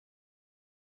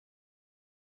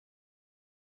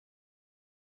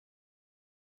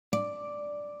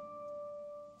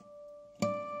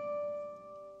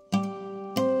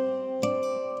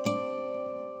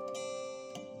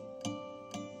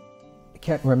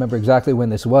can't remember exactly when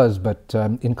this was, but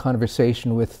in conversation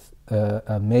with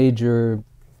a major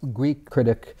Greek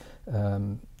critic,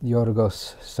 Kyriakos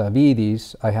Charalambides,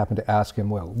 I happened to ask him,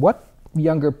 well, what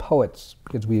younger poets,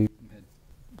 because we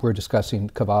were discussing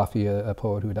Cavafy, a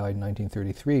poet who died in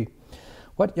 1933,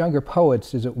 what younger poets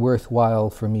is it worthwhile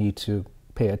for me to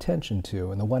pay attention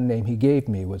to? And the one name he gave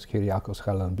me was Kyriakos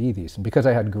Charalambides. And because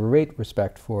I had great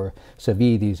respect for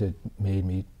Charalambides, it made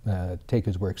me take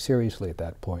his work seriously at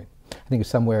that point. I think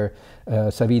somewhere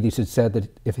Charalambides had said that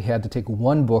if he had to take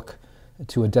one book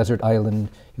to a desert island,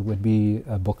 it would be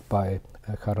a book by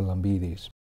Charalambides.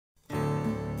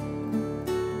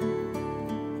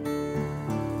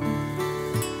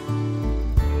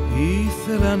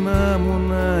 Ήθελα να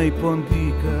ήμουν η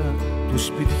ποντίκα του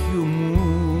σπιτιού μου,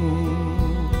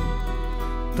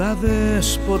 τα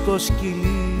δέσποτο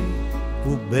σκυλί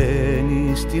που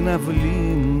μπαίνει στην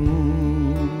αυλή μου,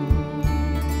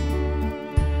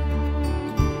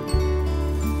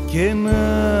 και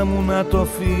να ήμουν το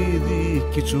φίδι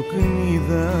κι η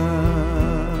τσουκνίδα,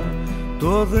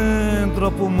 το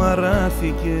δέντρο που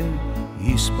μαράθηκε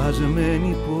η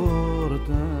σπασμένη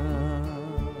πόρτα.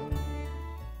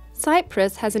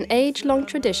 Cyprus has an age-long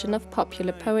tradition of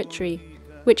popular poetry,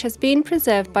 which has been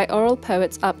preserved by oral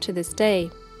poets up to this day.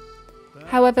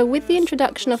 However, with the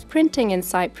introduction of printing in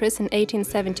Cyprus in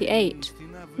 1878,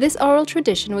 this oral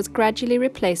tradition was gradually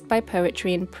replaced by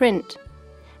poetry in print,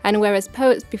 and whereas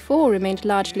poets before remained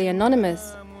largely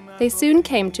anonymous, they soon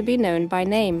came to be known by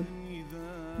name.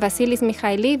 Vasilis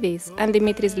Michailidis and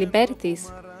Dimitris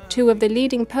Libertis, two of the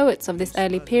leading poets of this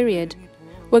early period,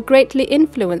 were greatly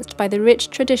influenced by the rich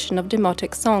tradition of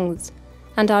demotic songs,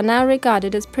 and are now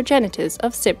regarded as progenitors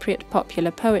of Cypriot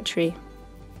popular poetry.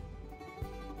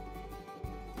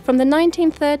 From the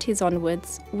 1930s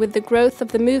onwards, with the growth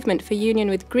of the movement for union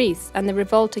with Greece and the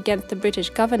revolt against the British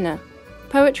governor,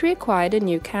 poetry acquired a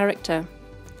new character.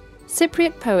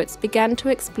 Cypriot poets began to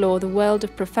explore the world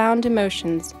of profound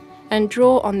emotions and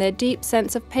draw on their deep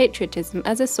sense of patriotism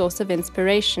as a source of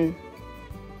inspiration.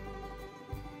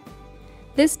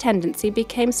 This tendency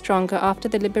became stronger after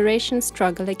the liberation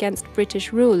struggle against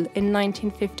British rule in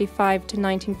 1955 to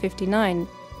 1959,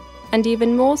 and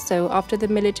even more so after the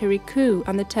military coup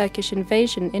and the Turkish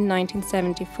invasion in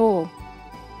 1974.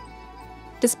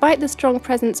 Despite the strong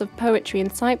presence of poetry in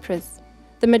Cyprus,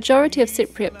 the majority of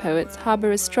Cypriot poets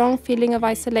harbour a strong feeling of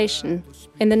isolation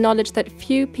in the knowledge that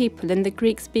few people in the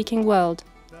Greek-speaking world,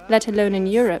 let alone in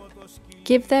Europe,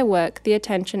 give their work the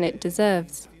attention it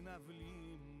deserves.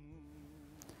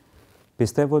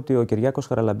 Πιστεύω ότι ο Κυριάκος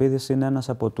Χαραλαμπίδης είναι ένας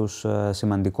από τους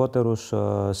σημαντικότερους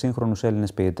σύγχρονους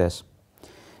Έλληνες ποιητές.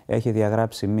 Έχει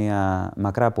διαγράψει μία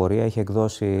μακρά πορεία, έχει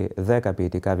εκδώσει 10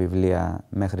 ποιητικά βιβλία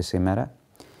μέχρι σήμερα.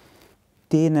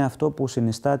 Τι είναι αυτό που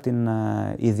συνιστά την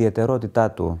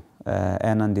ιδιαιτερότητά του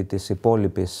έναντι της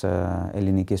υπόλοιπης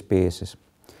ελληνικής ποίησης?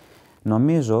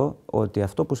 Νομίζω ότι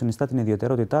αυτό που συνιστά την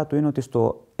ιδιαιτερότητά του είναι ότι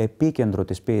στο επίκεντρο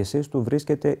της ποίησης του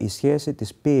βρίσκεται η σχέση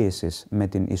της ποίησης με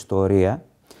την ιστορία,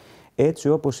 έτσι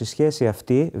όπως η σχέση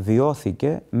αυτή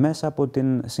βιώθηκε μέσα από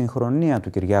την συγχρονία του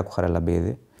Κυριάκου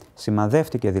Χαραλαμπίδη.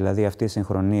 Σημαδεύτηκε δηλαδή αυτή η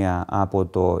συγχρονία από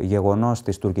το γεγονός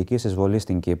της τουρκικής εισβολής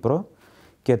στην Κύπρο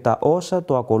και τα όσα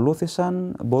το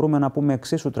ακολούθησαν, μπορούμε να πούμε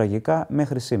εξίσου τραγικά,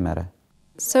 μέχρι σήμερα.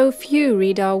 So few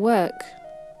read our work.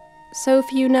 So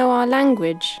few know our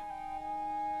language.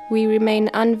 We remain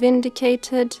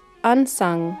unvindicated,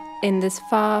 unsung in this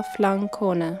far-flung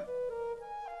corner.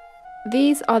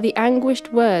 These are the anguished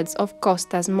words of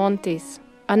Kostas Montis,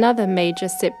 another major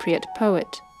Cypriot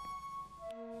poet.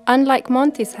 Unlike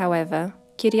Montis, however,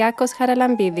 Kyriakos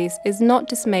Charalambides is not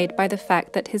dismayed by the fact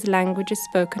that his language is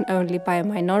spoken only by a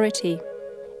minority.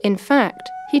 In fact,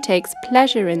 he takes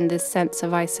pleasure in this sense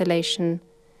of isolation,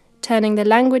 turning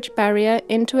the language barrier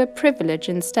into a privilege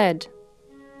instead.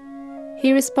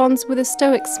 He responds with a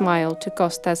stoic smile to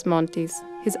Kostas Montis,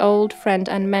 his old friend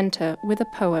and mentor, with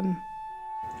a poem.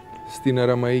 Στην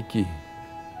Αραμαϊκή.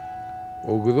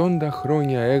 80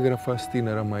 χρόνια έγραφα στην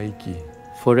Αραμαϊκή.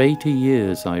 For 80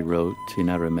 years I wrote in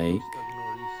Aramaic.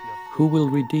 Who will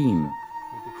redeem?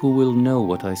 Who will know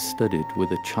what I studied with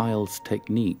a child's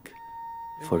technique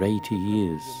for 80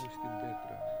 years?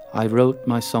 I wrote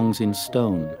my songs in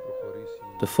stone.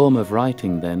 The form of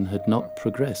writing then had not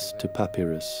progressed to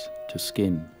papyrus, to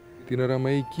skin. Την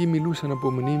Αραμαϊκή μιλούσαν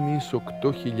από μνήμης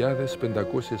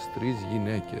 8.503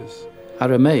 γυναίκες.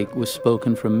 Aramaic was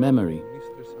spoken from memory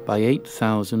by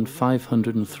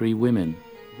 8,503 women,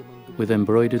 with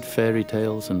embroidered fairy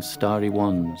tales and starry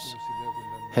wands,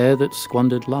 hair that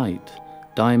squandered light,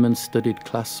 diamond-studded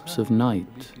clasps of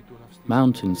night,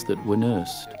 mountains that were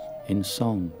nursed in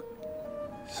song.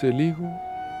 Σε λίγο,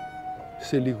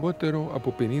 σε λιγότερο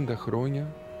από 50 χρόνια,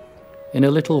 In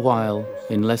a little while,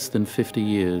 in less than 50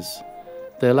 years,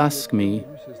 they'll ask me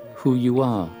who you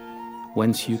are,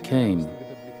 whence you came,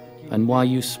 and why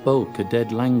you spoke a dead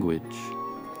language,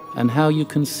 and how you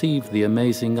conceived the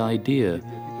amazing idea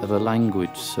of a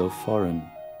language so foreign.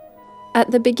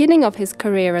 At the beginning of his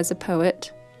career as a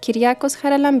poet, Kyriakos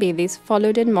Charalambides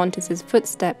followed in Montis's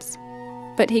footsteps,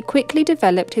 but he quickly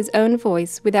developed his own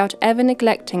voice without ever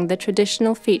neglecting the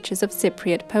traditional features of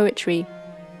Cypriot poetry.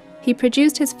 He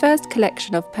produced his first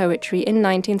collection of poetry in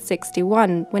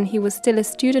 1961 when he was still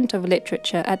a student of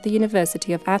literature at the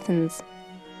University of Athens.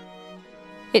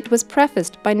 It was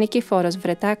prefaced by Nikiforos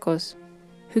Vretakos,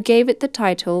 who gave it the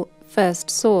title First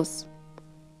Source.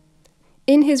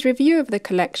 In his review of the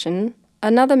collection,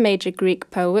 another major Greek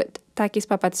poet, Takis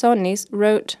Papatsonis,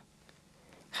 wrote,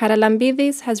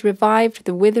 "Charalambides has revived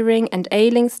the withering and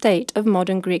ailing state of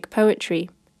modern Greek poetry.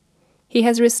 He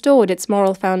has restored its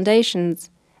moral foundations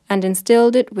and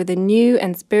instilled it with a new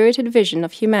and spirited vision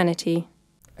of humanity."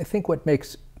 I think what makes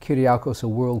Kyriakos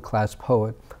a world-class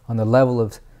poet on the level of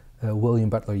William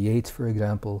Butler Yeats, for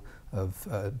example, of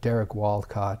Derek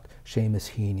Walcott, Seamus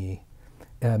Heaney,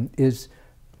 is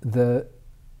the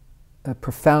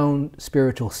profound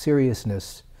spiritual seriousness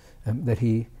that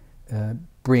he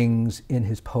brings in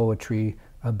his poetry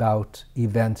about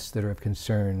events that are of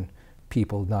concern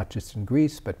people, not just in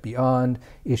Greece, but beyond,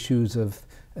 issues of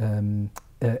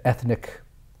ethnic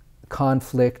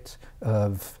conflict,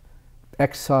 of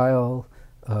exile,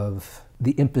 of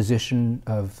the imposition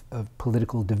of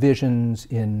political divisions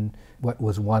in what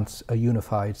was once a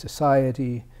unified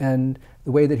society, and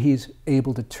the way that he's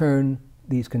able to turn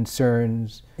these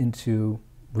concerns into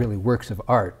really works of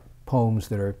art, poems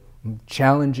that are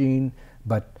challenging,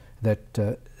 but that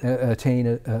attain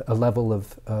a level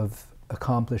of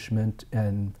accomplishment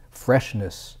and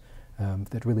freshness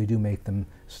that really do make them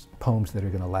poems that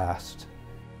are going to last.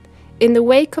 In the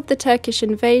wake of the Turkish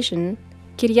invasion,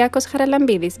 Kyriakos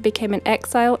Charalambides became an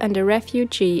exile and a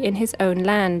refugee in his own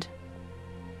land.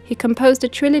 He composed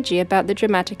a trilogy about the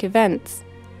dramatic events,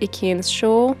 Ikian's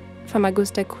Shore,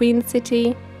 Famagusta Queen City,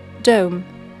 Dome,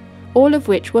 all of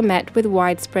which were met with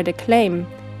widespread acclaim,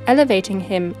 elevating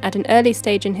him at an early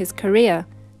stage in his career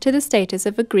to the status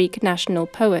of a Greek national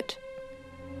poet.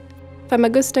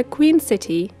 Famagusta Queen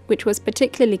City, which was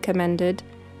particularly commended,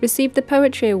 received the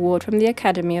Poetry Award from the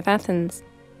Academy of Athens.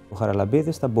 Ο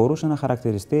Χαραλαμπίδης θα μπορούσε να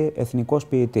χαρακτηριστεί εθνικός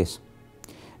ποιητής.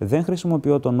 Δεν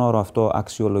χρησιμοποιώ τον όρο αυτό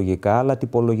αξιολογικά, αλλά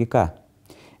τυπολογικά.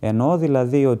 Εννοώ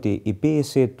δηλαδή ότι η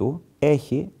ποίησή του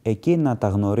έχει εκείνα τα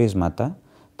γνωρίσματα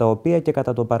τα οποία και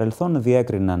κατά το παρελθόν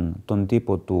διέκριναν τον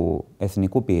τύπο του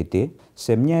εθνικού ποιητή,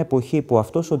 σε μια εποχή που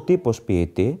αυτός ο τύπος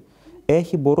ποιητή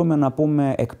έχει, μπορούμε να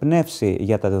πούμε, εκπνεύσει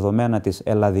για τα δεδομένα της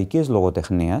ελλαδικής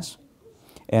λογοτεχνίας,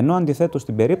 ενώ αντιθέτως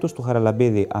στην περίπτωση του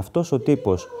Χαραλαμπίδη αυτός ο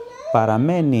τύπος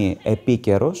παραμένει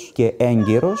επίκαιρος και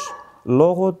έγκυρος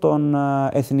λόγω των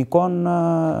εθνικών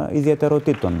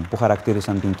ιδιαιτεροτήτων που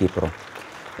χαρακτήρισαν την Κύπρο.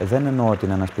 Δεν εννοώ ότι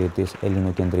είναι ένας ποιητής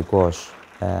ελληνοκεντρικός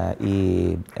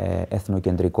ή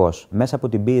εθνοκεντρικός. Μέσα από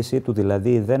την ποίησή του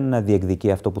δηλαδή δεν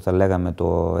διεκδικεί αυτό που θα λέγαμε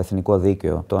το εθνικό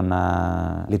δίκαιο, το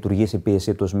να λειτουργήσει η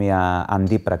ποίησή του ως μια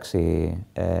αντίπραξη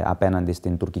απέναντι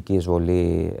στην τουρκική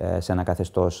εισβολή σε ένα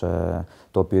καθεστώς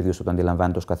το οποίο ίδιος το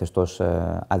αντιλαμβάνεται ως καθεστώς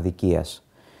αδικίας.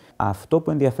 Αυτό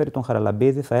που ενδιαφέρει τον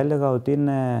Χαραλαμπίδη θα έλεγα ότι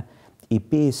είναι η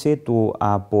ποίησή του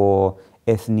από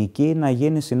εθνική να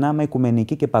γίνει συνάμα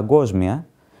οικουμενική και παγκόσμια,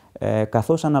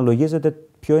 καθώς αναλογίζεται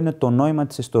ποιο είναι το νόημα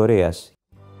της ιστορίας.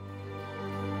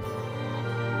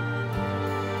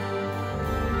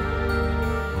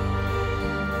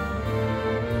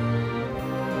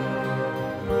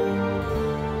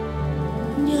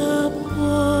 Μια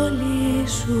πόλη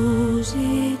σου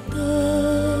ζητάμε,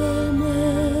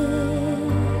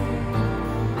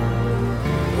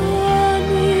 αν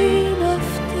είναι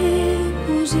αυτή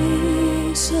που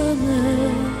ζήσαμε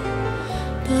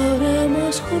τα ωραία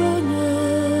μας χρόνια.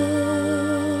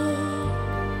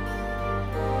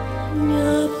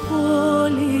 Μια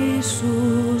πόλη σου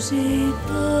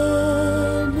ζητάμε,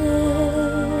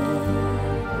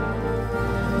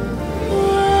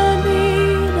 αν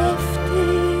είναι αυτή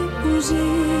που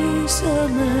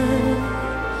ζήσαμε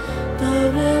τα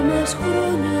ωραία μας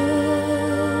χρόνια.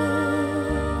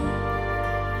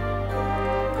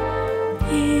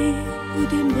 Ή που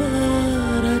την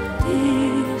παρατήσαμε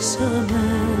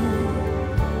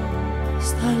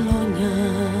στα λόνια,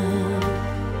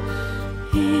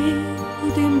 ή που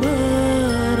την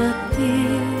παρατήσαμε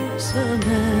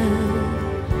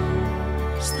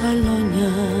στα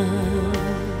λόνια.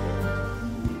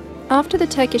 After the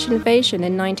Turkish invasion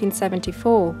in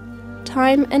 1974,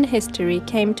 time and history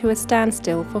came to a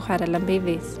standstill for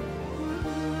Charalambidis.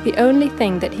 The only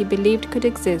thing that he believed could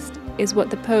exist is what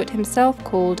the poet himself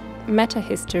called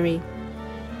meta-history.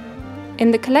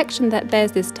 In the collection that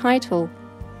bears this title,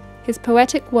 his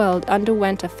poetic world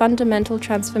underwent a fundamental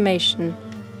transformation,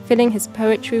 filling his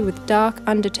poetry with dark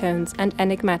undertones and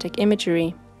enigmatic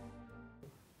imagery.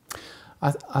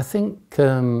 I think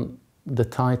the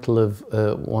title of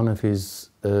one of his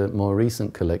more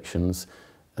recent collections,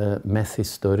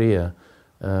 Metahistoria,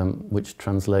 which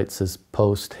translates as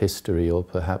post-history or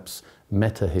perhaps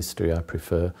meta-history, I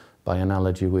prefer, by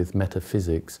analogy with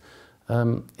metaphysics,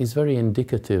 is very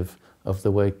indicative of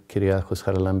the way Kyriakos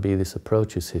Charalambides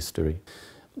approaches history.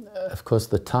 Of course,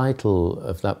 the title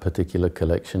of that particular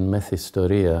collection,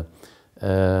 Metahistoria,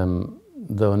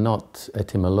 though not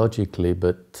etymologically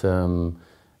but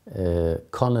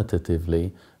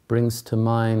connotatively, brings to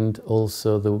mind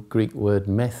also the Greek word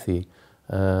methi,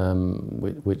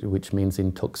 which means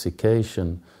intoxication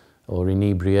or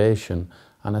inebriation.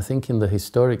 And I think in the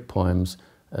historic poems,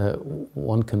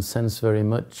 one can sense very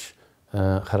much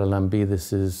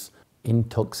Charalambides's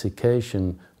intoxication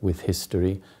with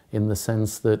history, in the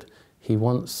sense that he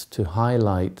wants to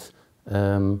highlight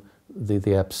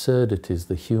the absurdities,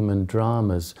 the human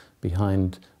dramas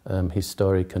behind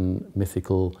historic and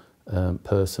mythical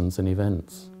persons and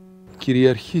events.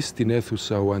 Κυριαρχεί στην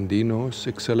αίθουσα ο Αντίνος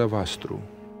εξ αλαβάστρου.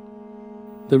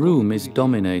 The room is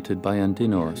dominated by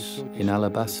Andinos in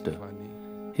alabaster.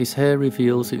 His hair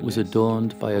reveals it was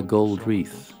adorned by a gold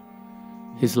wreath.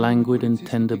 His languid and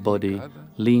tender body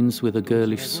leans with a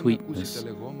girlish sweetness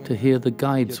to hear the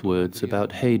guide's words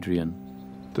about Hadrian.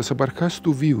 Τα απαρχάς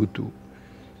του βίου του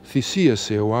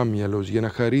θυσίασε ο άμυαλος για να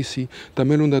χαρίσει τα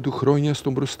μέλλοντα του χρόνια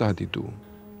στον προστάτη του.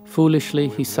 Foolishly,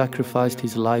 he sacrificed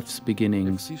his life's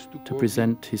beginnings to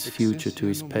present his future to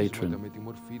his patron.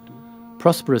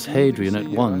 Prosperous Hadrian at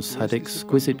once had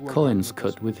exquisite coins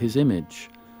cut with his image,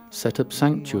 set up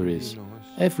sanctuaries,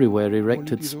 everywhere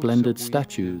erected splendid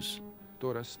statues.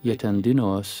 Yet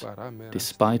Andinos,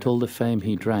 despite all the fame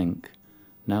he drank,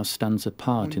 now stands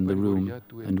apart in the room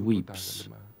and weeps.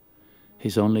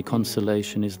 His only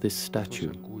consolation is this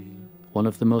statue, one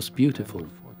of the most beautiful,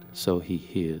 so he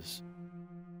hears.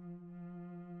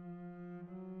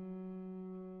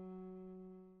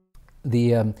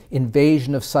 The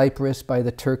invasion of Cyprus by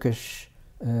the Turkish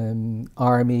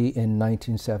army in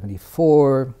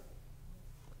 1974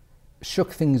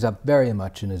 shook things up very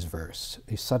much in his verse.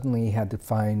 He suddenly had to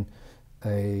find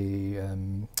a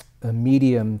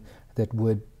medium that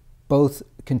would both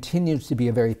continue to be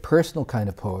a very personal kind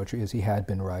of poetry, as he had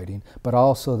been writing, but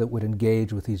also that would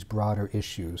engage with these broader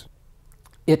issues.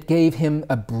 It gave him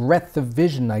a breadth of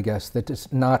vision, I guess, that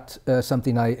is not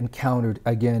something I encountered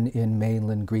again in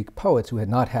mainland Greek poets who had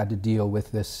not had to deal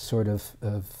with this sort of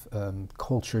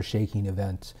culture-shaking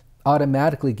event.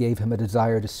 Automatically gave him a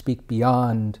desire to speak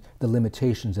beyond the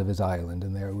limitations of his island.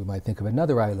 And there we might think of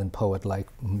another island poet like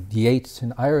Yeats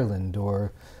in Ireland,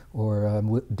 or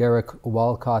Derek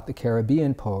Walcott, the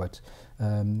Caribbean poet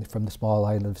from the small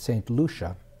island of St.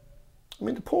 Lucia. I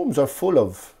mean, the poems are full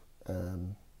of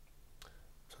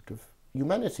sort of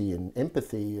humanity and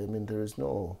empathy. I mean, there is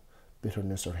no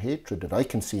bitterness or hatred that I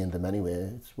can see in them anyway.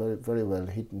 It's very, very well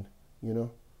hidden, you know.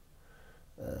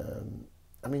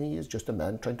 I mean, he is just a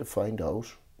man trying to find out,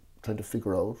 trying to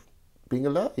figure out being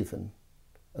alive,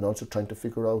 and also trying to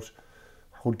figure out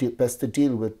how best to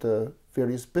deal with the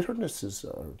various bitternesses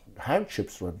or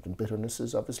hardships rather than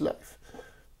bitternesses of his life,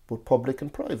 both public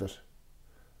and private,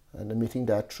 and admitting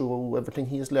that through everything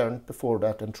he has learned before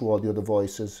that and through all the other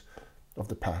voices of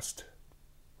the past.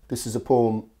 This is a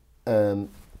poem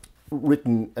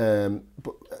written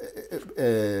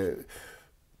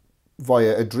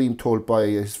via a dream told by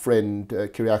his friend,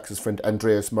 Kyriakos' friend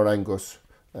Andreas Marangos,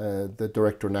 the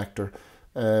director and actor.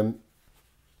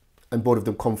 And both of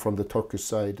them come from the Turkish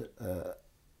side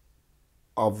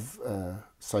of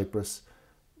Cyprus,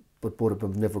 but both of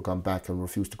them have never gone back and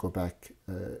refused to go back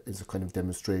as a kind of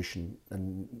demonstration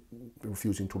and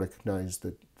refusing to recognise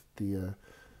the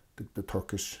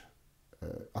Turkish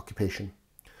occupation.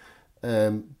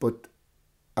 But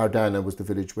Ardana was the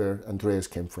village where Andreas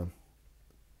came from.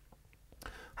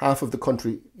 Half of the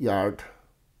country yard,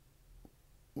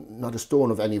 not a stone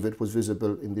of any of it was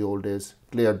visible in the old days,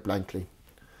 glared blankly.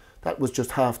 That was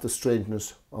just half the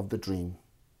strangeness of the dream.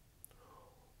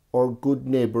 Our good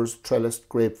neighbours' trellised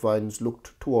grapevines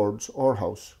looked towards our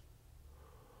house.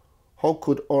 How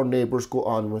could our neighbours go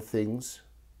on with things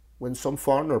when some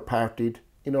foreigner partied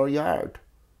in our yard?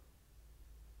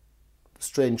 The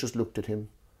strangers looked at him,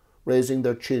 raising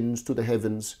their chins to the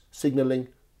heavens, signalling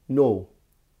no.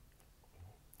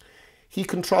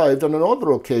 he contrived on another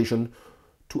occasion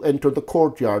to enter the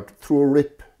courtyard through a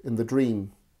rip in the dream.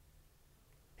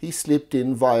 He slipped in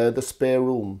via the spare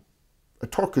room. A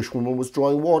Turkish woman was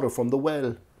drawing water from the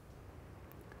well.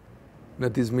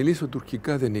 Να της μιλήσω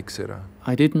τουρκικά δεν ήξερα.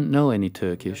 I didn't know any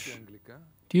Turkish.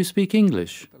 Do you speak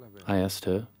English? I asked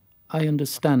her. I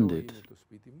understand it.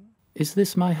 Is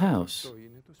this my house?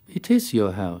 It is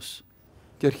your house.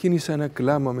 Και αρχίνησα να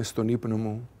κλάμα στον ύπνο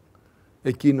μου,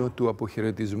 εκείνο του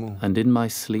αποχαιρετισμού. And in my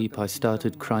sleep I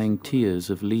started crying tears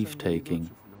of leave-taking.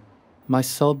 My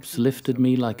sobs lifted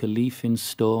me like a leaf in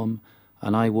storm,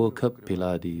 and I woke up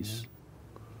Pylades.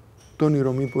 Το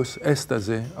όνειρο μήπως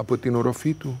έσταζε από την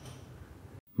οροφή του.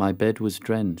 My bed was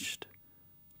drenched.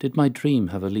 Did my dream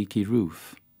have a leaky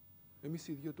roof?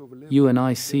 You and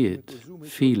I see it,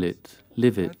 feel it,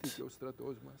 live it.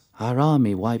 Our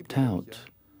army wiped out.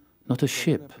 Not a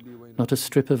ship, not a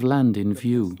strip of land in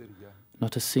view,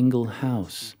 not a single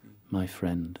house, my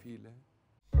friend.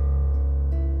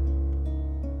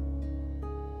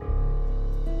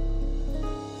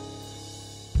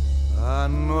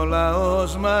 Αν ο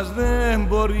λαός μας δεν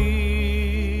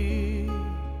μπορεί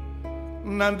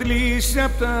να αντλήσει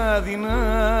απ' τα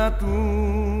δεινά του,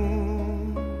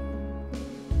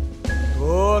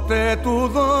 τότε του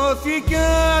δόθηκε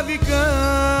άδικα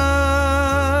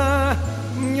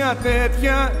μια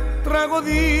τέτοια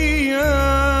τραγωδία.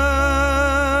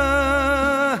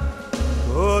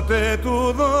 Τότε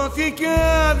του δόθηκε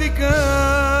άδικα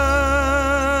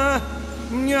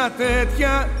μια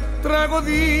τέτοια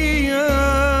τραγωδία.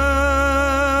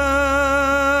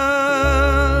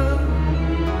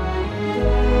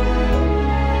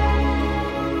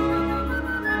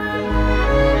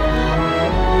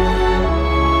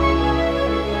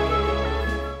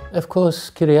 Of course,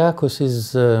 Kyriakos is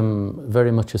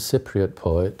very much a Cypriot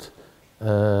poet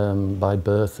by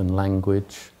birth and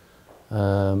language,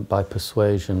 by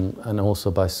persuasion and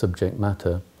also by subject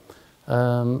matter.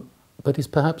 But he's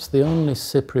perhaps the only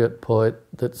Cypriot poet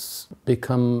that's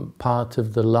become part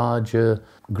of the larger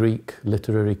Greek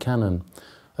literary canon.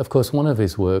 Of course, one of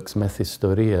his works,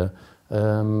 Methistoria,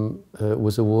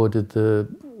 was awarded the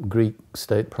Greek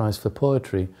State Prize for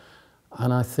Poetry.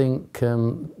 And I think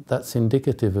that's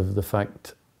indicative of the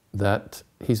fact that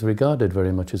he's regarded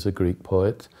very much as a Greek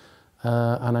poet,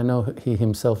 and I know he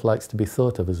himself likes to be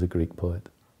thought of as a Greek poet.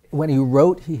 When he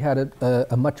wrote, he had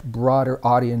a much broader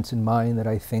audience in mind than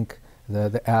I think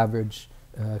the average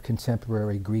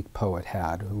contemporary Greek poet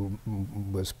had, who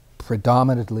was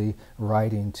predominantly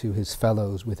writing to his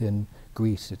fellows within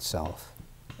Greece itself.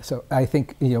 So I think,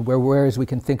 whereas we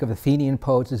can think of Athenian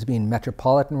poets as being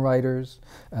metropolitan writers,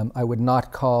 I would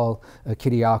not call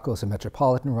Kyriakos a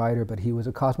metropolitan writer, but he was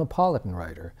a cosmopolitan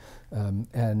writer.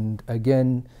 And again,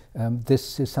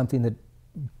 this is something that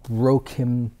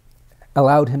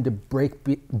allowed him to break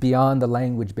beyond the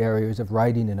language barriers of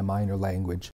writing in a minor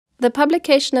language. The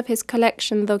publication of his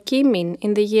collection Δοκίμην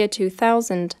in the year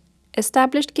 2000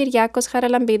 established Kyriakos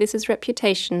Charalambidis'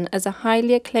 reputation as a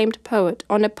highly acclaimed poet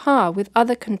on a par with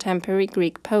other contemporary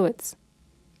Greek poets.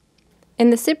 In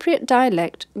the Cypriot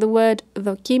dialect, the word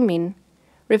δοκίμην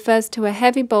refers to a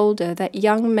heavy boulder that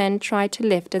young men try to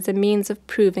lift as a means of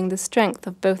proving the strength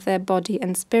of both their body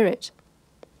and spirit.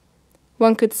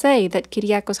 One could say that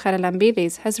Kyriakos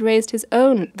Charalambidis has raised his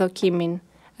own δοκίμην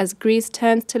as Greece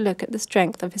turns to look at the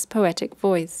strength of his poetic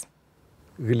voice.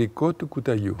 Γλυκό του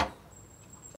κουταλιού.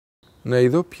 Να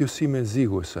ειδώ ποιος είμαι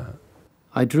ζήγωσα.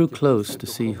 I drew close to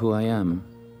see who I am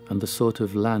and the sort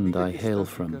of land I hail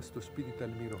from.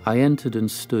 I entered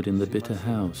and stood in the bitter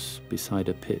house beside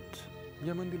a pit.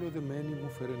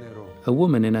 A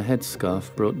woman in a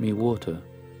headscarf brought me water,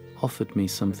 offered me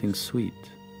something sweet.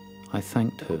 I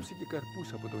thanked her.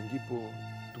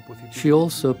 She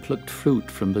also plucked fruit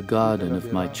from the garden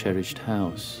of my cherished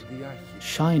house,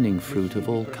 shining fruit of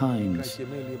all kinds,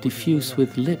 diffuse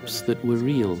with lips that were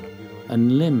real,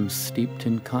 and limbs steeped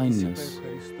in kindness.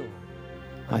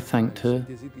 I thanked her,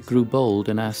 grew bold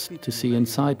and asked to see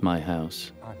inside my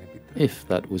house, if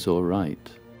that was all right.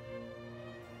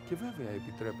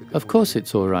 Of course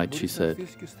it's all right, she said.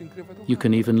 You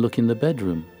can even look in the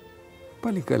bedroom.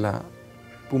 Πάλι καλά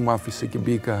που μ' άφησε και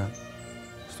μπήκα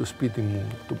στο σπίτι μου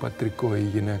το πατρικό η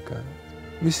γυναίκα.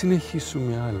 Μη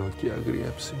συνεχίσουμε άλλο και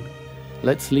αγρίεψε.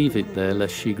 Let's leave it there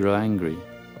lest she grow angry.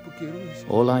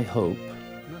 All I hope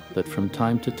that from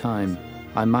time to time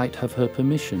I might have her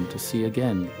permission to see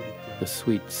again the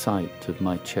sweet sight of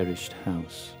my cherished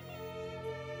house.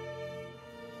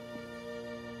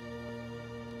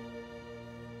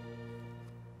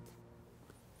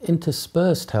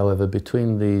 Interspersed, however, between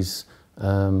these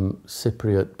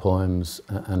Cypriot poems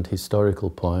and historical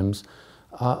poems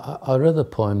are other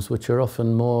poems which are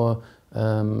often more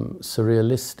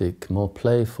surrealistic, more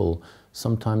playful,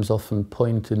 sometimes often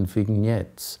pointed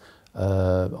vignettes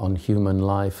on human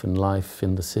life and life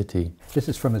in the city. This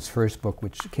is from his first book,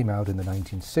 which came out in the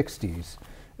 1960s.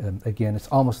 Again, it's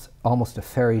almost a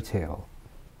fairy tale.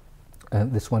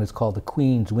 This one is called The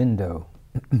Queen's Window.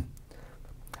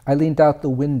 I leaned out the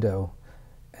window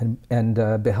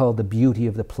and beheld the beauty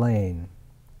of the plain,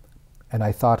 and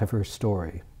I thought of her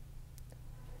story.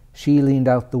 She leaned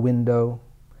out the window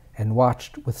and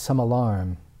watched with some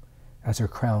alarm as her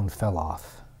crown fell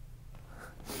off.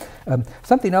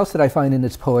 Something else that I find in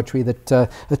his poetry that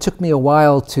it took me a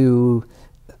while to,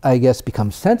 I guess,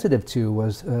 become sensitive to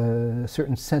was a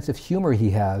certain sense of humor he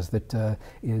has that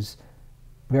is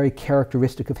very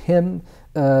characteristic of him,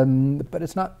 but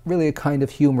it's not really a kind of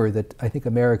humor that I think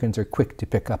Americans are quick to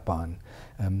pick up on.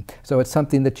 So it's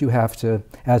something that you have to,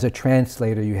 as a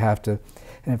translator, you have to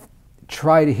kind of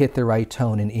try to hit the right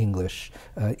tone in English,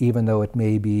 even though it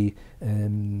may be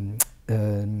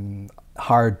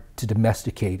hard to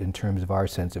domesticate in terms of our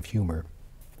sense of humor.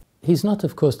 He's not,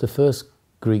 of course, the first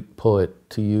Greek poet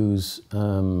to use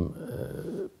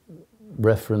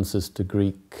references to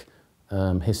Greek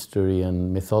history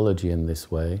and mythology in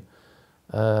this way.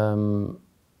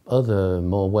 Other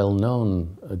more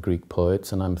well-known Greek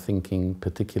poets, and I'm thinking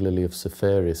particularly of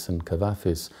Seferis and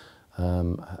Kavafis,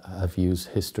 have used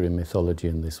history and mythology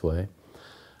in this way.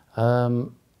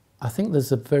 I think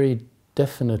there's a very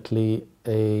definitely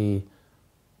a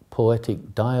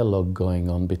poetic dialogue going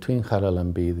on between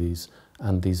Charalambides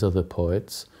and these other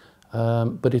poets,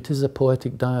 but it is a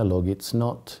poetic dialogue, it's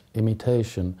not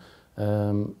imitation.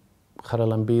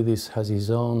 Charalambides has his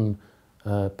own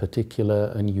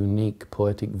particular and unique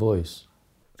poetic voice.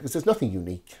 Because there's nothing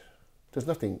unique. There's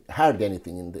nothing, hardly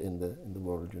anything in the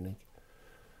world unique.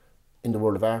 In the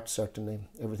world of art, certainly.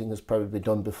 Everything has probably been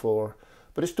done before.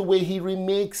 But it's the way he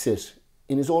remakes it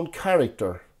in his own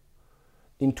character,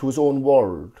 into his own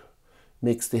world.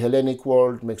 Makes the Hellenic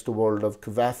world, makes the world of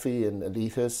Kavafi and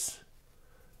Elitis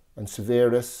and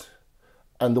Severus,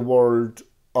 and the world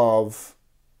of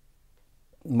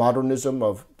modernism,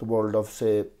 of the world of,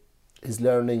 say, his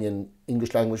learning in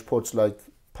English language poets like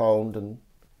Pound and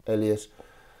Eliot,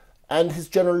 and his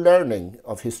general learning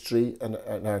of history and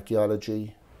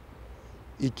archaeology.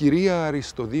 Η κυρία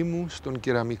Αριστοδήμου στον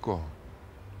κεραμικό,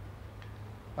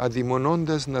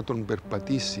 αδειμονώντας να τον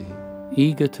περπατήσει.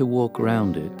 Eager to walk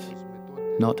round it,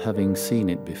 not having seen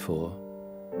it before,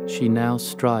 she now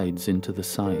strides into the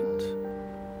sight.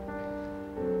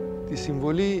 Τη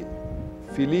συμβολή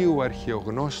φιλίου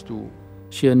αρχαιογνώστου.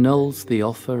 She annuls the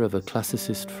offer of a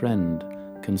classicist friend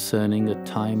concerning a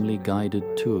timely guided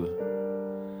tour,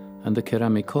 and the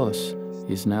keramikos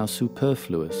is now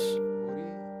superfluous.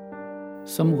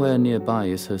 Somewhere nearby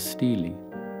is her stele,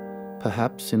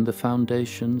 perhaps in the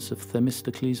foundations of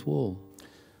Themistocles' wall.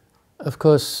 Of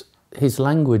course, his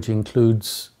language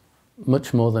includes much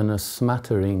more than a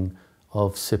smattering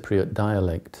of Cypriot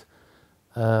dialect.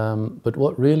 But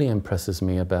what really impresses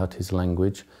me about his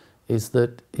language is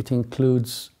that it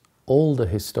includes all the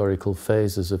historical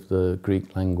phases of the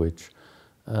Greek language.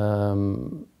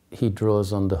 He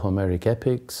draws on the Homeric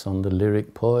epics, on the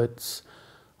lyric poets,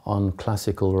 on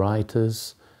classical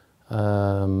writers,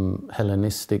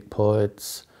 Hellenistic poets,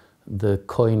 the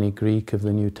Koine Greek of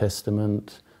the New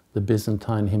Testament, the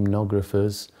Byzantine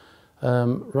hymnographers,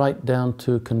 right down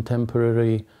to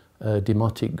contemporary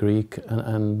Demotic Greek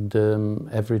and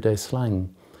everyday slang.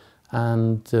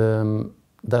 And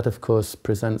that, of course,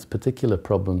 presents particular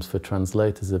problems for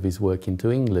translators of his work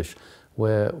into English,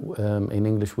 where in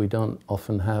English we don't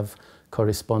often have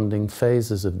corresponding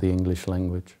phases of the English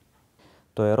language.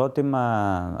 Το ερώτημα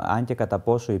αν και κατά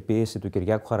πόσο η ποίηση του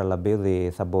Κυριάκου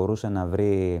Χαραλαμπίδη θα μπορούσε να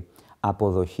βρει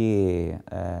αποδοχή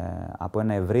από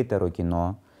ένα ευρύτερο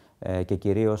κοινό και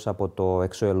κυρίως από το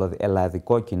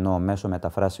εξωελλαδικό κοινό μέσω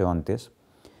μεταφράσεών της,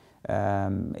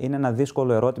 είναι ένα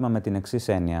δύσκολο ερώτημα με την εξής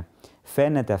έννοια.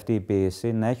 Φαίνεται αυτή η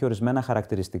ποίηση να έχει ορισμένα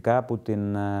χαρακτηριστικά που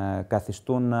την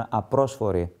καθιστούν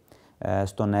απρόσφορη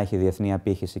στο να έχει διεθνή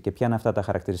απήχηση. Και ποια είναι αυτά τα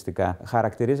χαρακτηριστικά?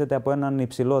 Χαρακτηρίζεται από έναν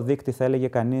υψηλό δείκτη, θα έλεγε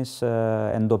κανείς,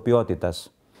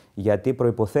 εντοπιότητας. Γιατί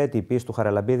προϋποθέτει η ποίηση του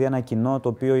Χαραλαμπίδη ένα κοινό το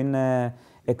οποίο είναι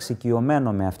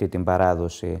εξοικειωμένο με αυτή την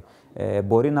παράδοση.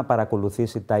 Μπορεί να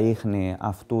παρακολουθήσει τα ίχνη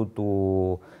αυτού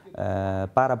του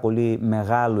πάρα πολύ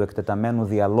μεγάλου εκτεταμένου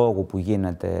διαλόγου που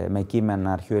γίνεται με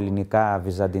κείμενα αρχαιοελληνικά,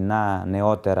 βυζαντινά,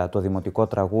 νεότερα, το δημοτικό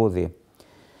τραγούδι.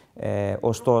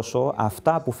 Ωστόσο,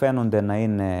 αυτά που φαίνονται να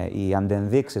είναι οι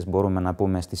αντενδείξεις, μπορούμε να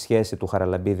πούμε, στη σχέση του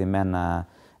Χαραλαμπίδη με ένα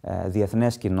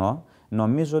διεθνές κοινό,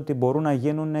 νομίζω ότι μπορούν να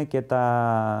γίνουν και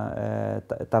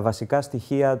τα βασικά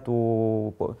στοιχεία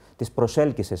της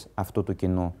προσέλκυσης αυτού του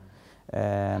κοινού.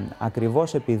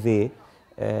 Ακριβώς επειδή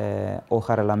ο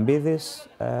Χαραλαμπίδης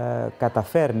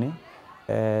καταφέρνει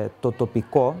το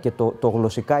τοπικό και το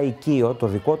γλωσσικά οικείο, το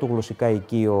δικό του γλωσσικά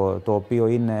οικείο, το οποίο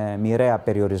είναι μοιραία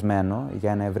περιορισμένο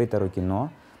για ένα ευρύτερο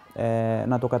κοινό,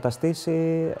 να το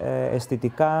καταστήσει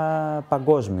αισθητικά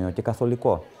παγκόσμιο και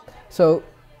καθολικό. So,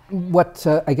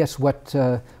 I guess what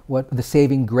the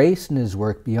saving grace in his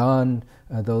work beyond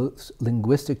those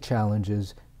linguistic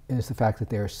challenges is the fact that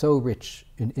they are so rich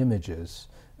in images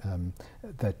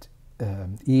that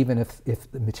even if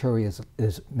the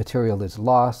material is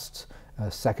lost,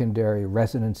 secondary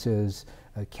resonances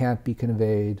can't be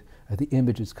conveyed, the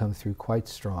images come through quite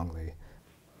strongly.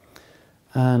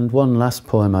 And one last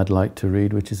poem I'd like to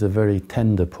read, which is a very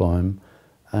tender poem,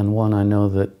 and one I know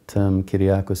that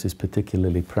Kyriakos is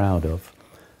particularly proud of.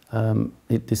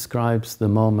 It describes the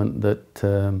moment that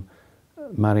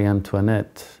Marie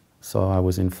Antoinette, so I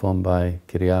was informed by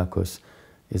Kyriakos,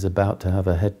 is about to have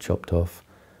her head chopped off,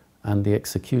 and the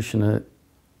executioner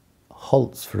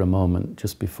halts for a moment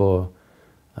just before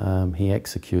he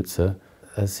executes her,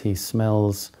 as he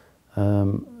smells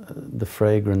the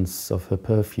fragrance of her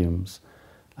perfumes,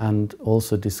 and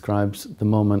also describes the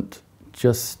moment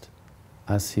just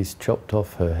as he's chopped off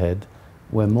her head,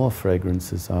 where more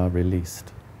fragrances are released.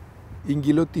 Η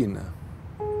γκιλοτίνα.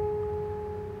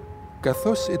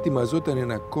 Καθώς ετοιμαζόταν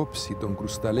να κόψει τον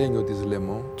κρουσταλένιο της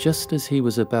λαιμό, just as he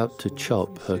was about to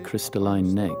chop her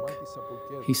crystalline neck,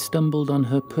 he stumbled on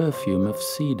her perfume of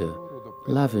cedar,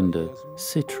 lavender,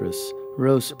 citrus,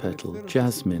 rose petal,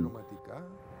 jasmine,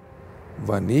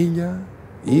 βανίλια,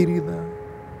 ήριδα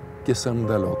και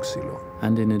σανταλόξυλο.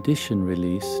 And in addition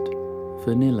released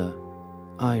vanilla,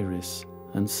 iris,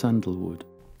 and sandalwood.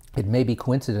 It may be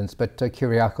coincidence, but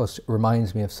Kyriakos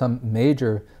reminds me of some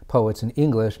major poets in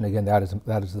English, and again,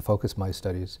 that is the focus of my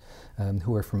studies,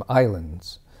 who are from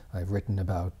islands. I've written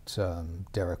about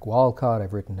Derek Walcott,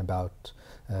 I've written about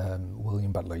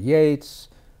William Butler Yeats,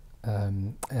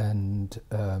 and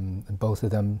both of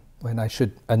them,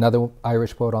 another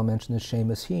Irish poet I'll mention is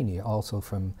Seamus Heaney, also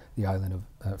from the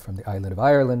island of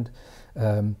Ireland.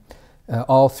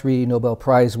 All three Nobel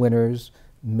Prize winners,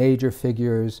 major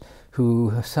figures who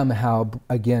somehow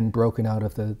again broken out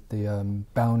of the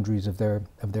boundaries of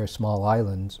their small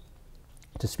islands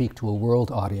to speak to a world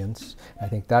audience. I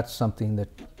think that's something that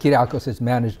Kyriakos has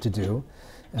managed to do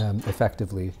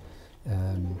effectively.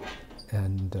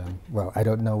 Well, I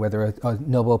don't know whether a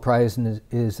Nobel Prize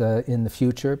is in the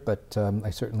future, but I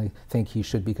certainly think he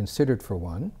should be considered for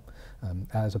one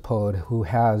as a poet who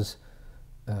has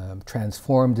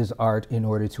transformed his art in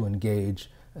order to engage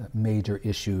major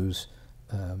issues,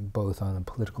 both on a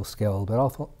political scale, but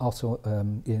also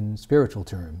in spiritual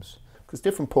terms. Because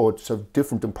different poets have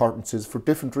different importances for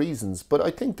different reasons. But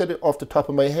I think that off the top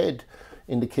of my head,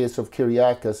 in the case of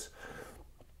Kyriakos,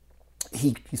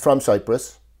 he's from Cyprus.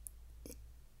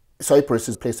 Cyprus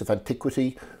is a place of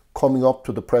antiquity, coming up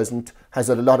to the present, has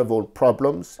had a lot of old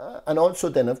problems. And also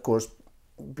then, of course,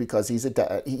 because he's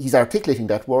articulating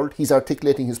that world, he's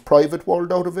articulating his private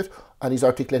world out of it, and he's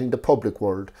articulating the public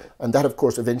world. And that, of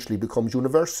course, eventually becomes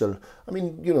universal. I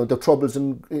mean, you know, the troubles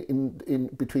in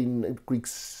between Greek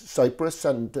Cyprus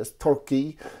and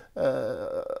Turkey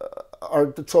are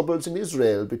the troubles in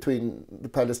Israel between the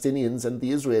Palestinians and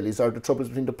the Israelis, are the troubles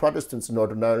between the Protestants in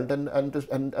Northern Ireland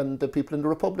and the people in the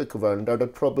Republic of Ireland, are the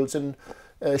troubles in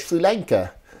Sri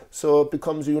Lanka. So it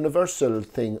becomes a universal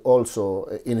thing also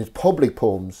in his public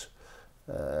poems.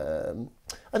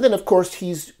 And then, of course,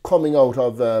 he's coming out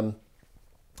of the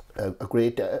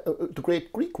great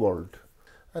Greek world.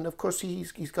 And, of course,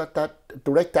 he's got that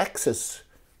direct access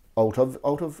out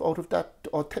of that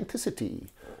authenticity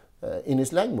in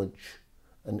his language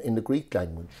and in the Greek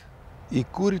language. Η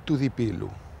κούρη του διπύλου,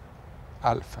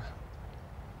 Αλφα.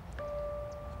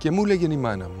 Και μου λέγεν η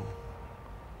μάνα μου,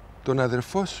 τον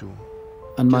αδερφό σου.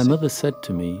 And my mother said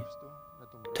to me,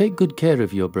 "Take good care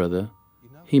of your brother.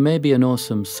 He may be an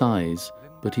awesome size,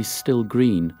 but he's still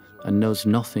green and knows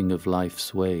nothing of life's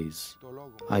ways."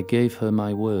 I gave her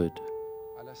my word.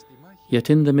 Yet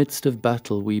in the midst of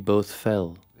battle we both fell,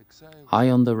 I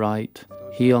on the right,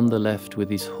 he on the left with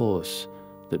his horse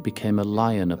that became a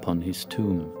lion upon his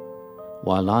tomb,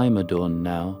 while I'm adorned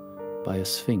now by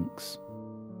a sphinx.